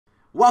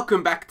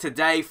Welcome back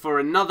today for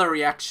another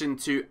reaction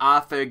to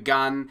Arthur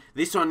Gunn.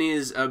 This one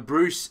is a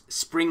Bruce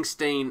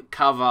Springsteen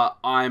cover,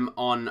 I'm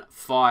on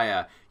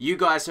Fire. You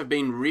guys have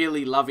been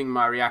really loving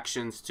my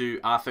reactions to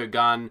Arthur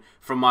Gunn,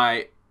 from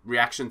my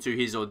reaction to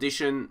his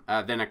audition,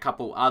 then a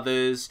couple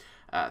others.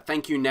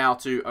 Thank you now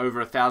to over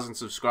 1,000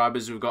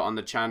 subscribers we've got on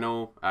the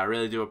channel. I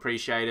really do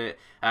appreciate it.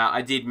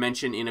 I did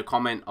mention in a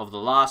comment of the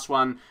last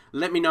one,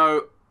 let me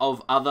know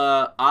of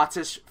other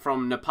artists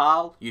from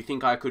Nepal you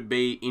think I could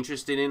be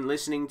interested in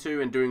listening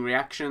to and doing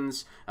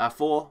reactions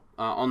for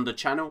on the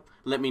channel.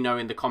 Let me know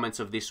in the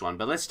comments of this one.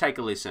 But let's take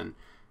a listen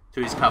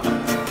to his cover.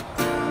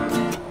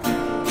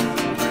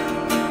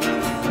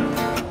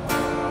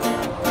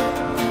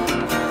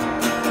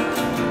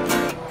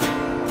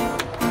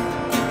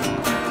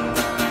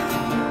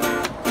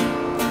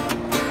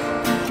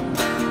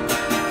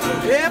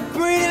 Yeah,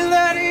 pretty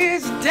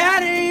lady's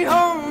daddy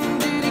home.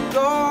 Did he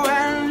go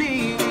and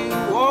leave you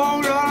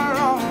all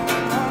alone?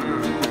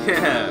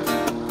 Yeah,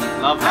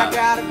 love that. I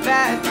got a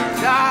bad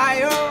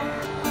desire.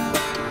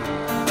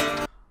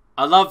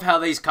 I love how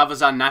these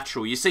covers are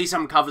natural. You see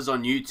some covers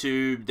on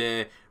YouTube,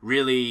 they're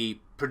really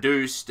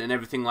produced and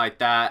everything like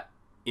that,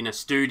 in a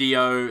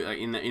studio,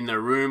 in the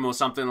room or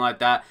something like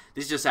that.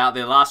 This is just out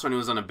there. Last one, it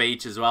was on a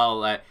beach as well.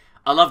 Like,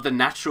 I love the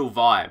natural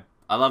vibe.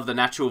 I love the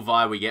natural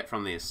vibe we get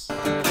from this. I'm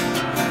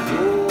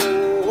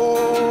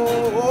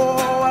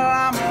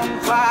on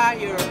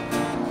fire.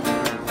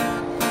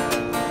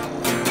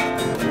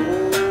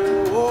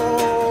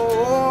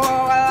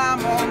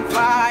 I'm on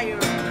fire.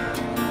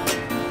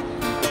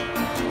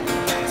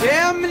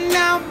 Tell me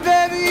now,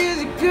 baby, is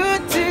it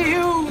good to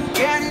you?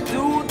 Can you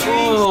do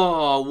things?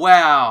 Oh,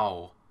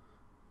 wow.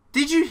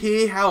 Did you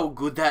hear how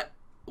good that...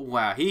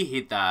 Wow, he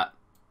hit that.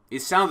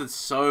 It sounded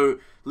so...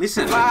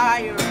 Listen.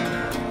 Fire.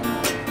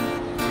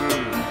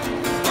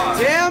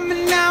 Tell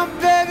me now,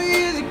 baby,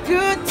 is it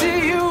good to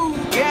you?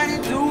 Can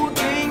you do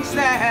things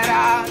that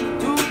I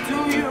do to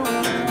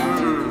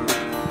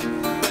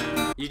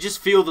you? You just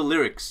feel the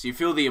lyrics. You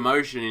feel the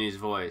emotion in his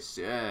voice.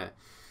 Yeah.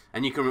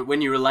 And you can,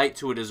 when you relate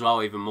to it as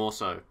well, even more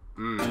so.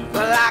 Well,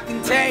 I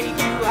can take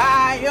you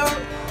higher.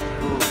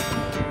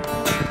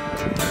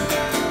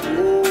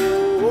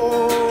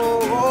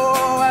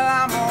 Well,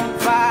 I'm on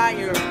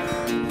fire.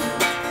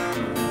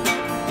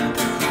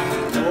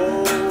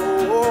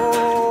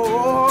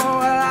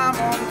 Well, I'm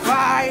on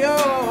fire.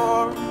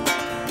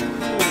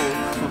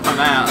 Oh,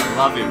 man, I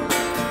love him.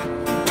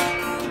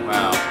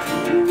 Wow.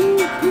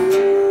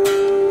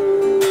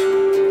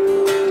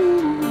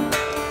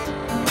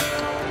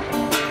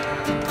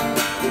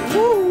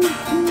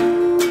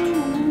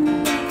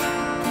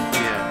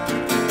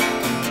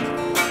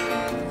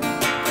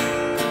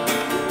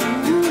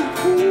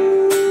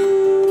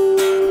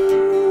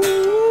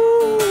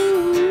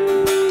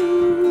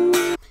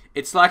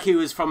 It's like he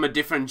was from a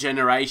different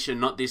generation,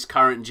 not this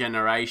current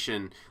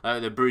generation,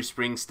 the Bruce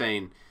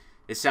Springsteen.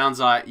 It sounds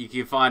like you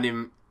can find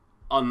him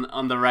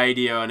on the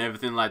radio and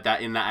everything like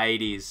that in the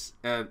 80s.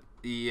 Yeah,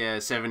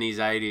 70s,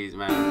 80s,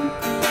 man.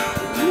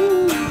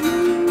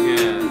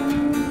 Yeah.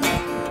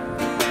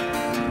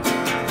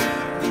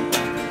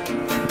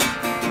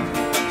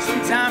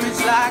 Sometimes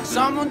it's like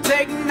someone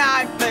taking a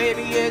knife,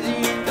 baby, as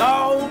you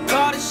go.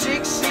 Cut a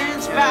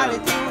 6-inch valley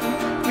through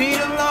the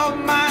middle of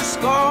my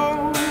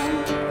skull.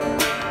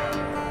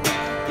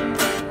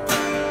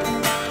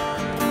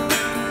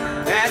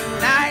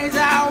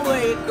 I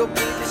wake up with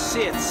the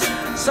shits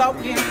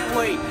soaking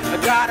away. I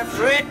got a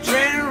freight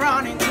train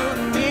running through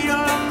the middle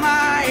of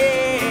my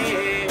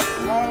head.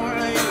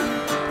 Only you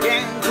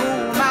can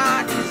cool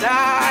my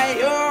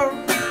desire.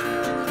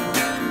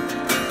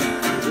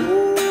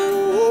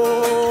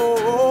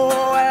 Oh,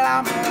 well,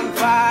 I'm on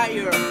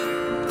fire.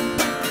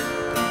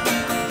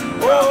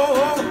 Oh,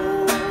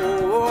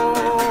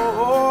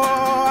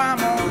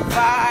 I'm on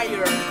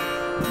fire.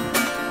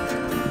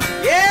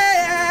 Yeah.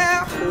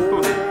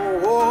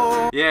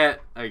 Yeah,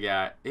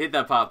 okay. Hit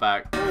that part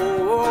back. That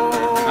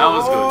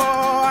was good.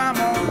 I'm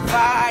on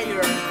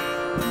fire.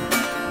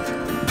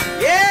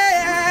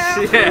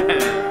 Yeah. Yeah.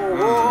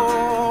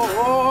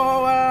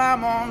 Well,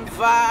 I'm on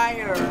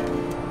fire.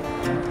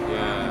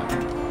 Yeah.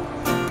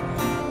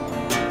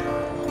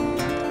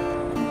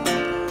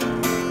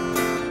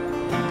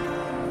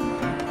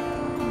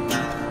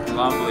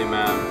 Lovely,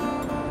 man.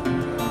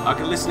 I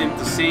could listen to him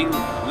to sing,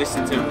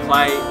 listen to him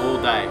play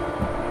all day.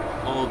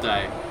 All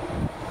day.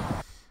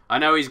 I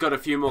know he's got a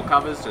few more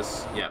covers,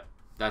 just, yep,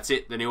 that's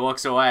it. Then he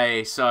walks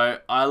away. So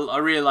I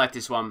really like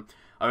this one.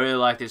 I really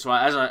like this one.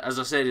 As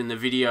I said in the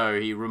video,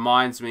 he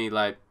reminds me,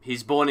 like,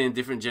 he's born in a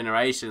different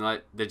generation,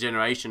 like the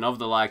generation of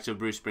the likes of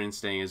Bruce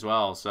Springsteen as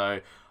well. So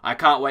I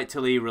can't wait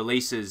till he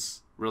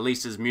releases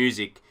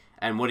music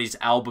and what his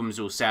albums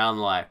will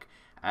sound like.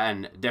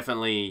 And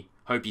definitely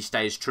hope he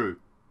stays true.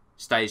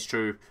 Stays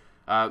true.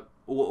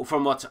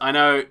 From what I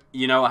know,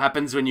 you know what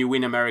happens when you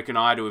win American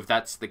Idol, if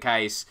that's the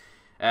case.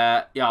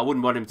 Yeah, I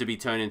wouldn't want him to be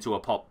turned into a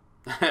pop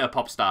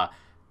star.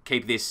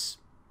 Keep this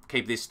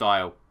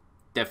style,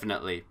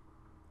 definitely.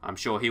 I'm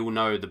sure he will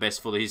know the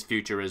best for his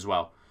future as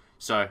well.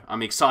 So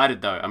I'm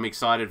excited though. I'm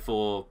excited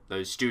for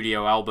those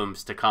studio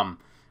albums to come.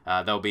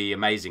 They'll be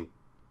amazing.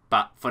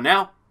 But for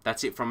now,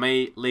 that's it from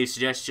me. Leave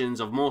suggestions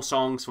of more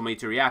songs for me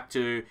to react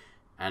to,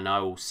 and I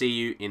will see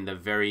you in the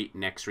very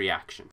next reaction.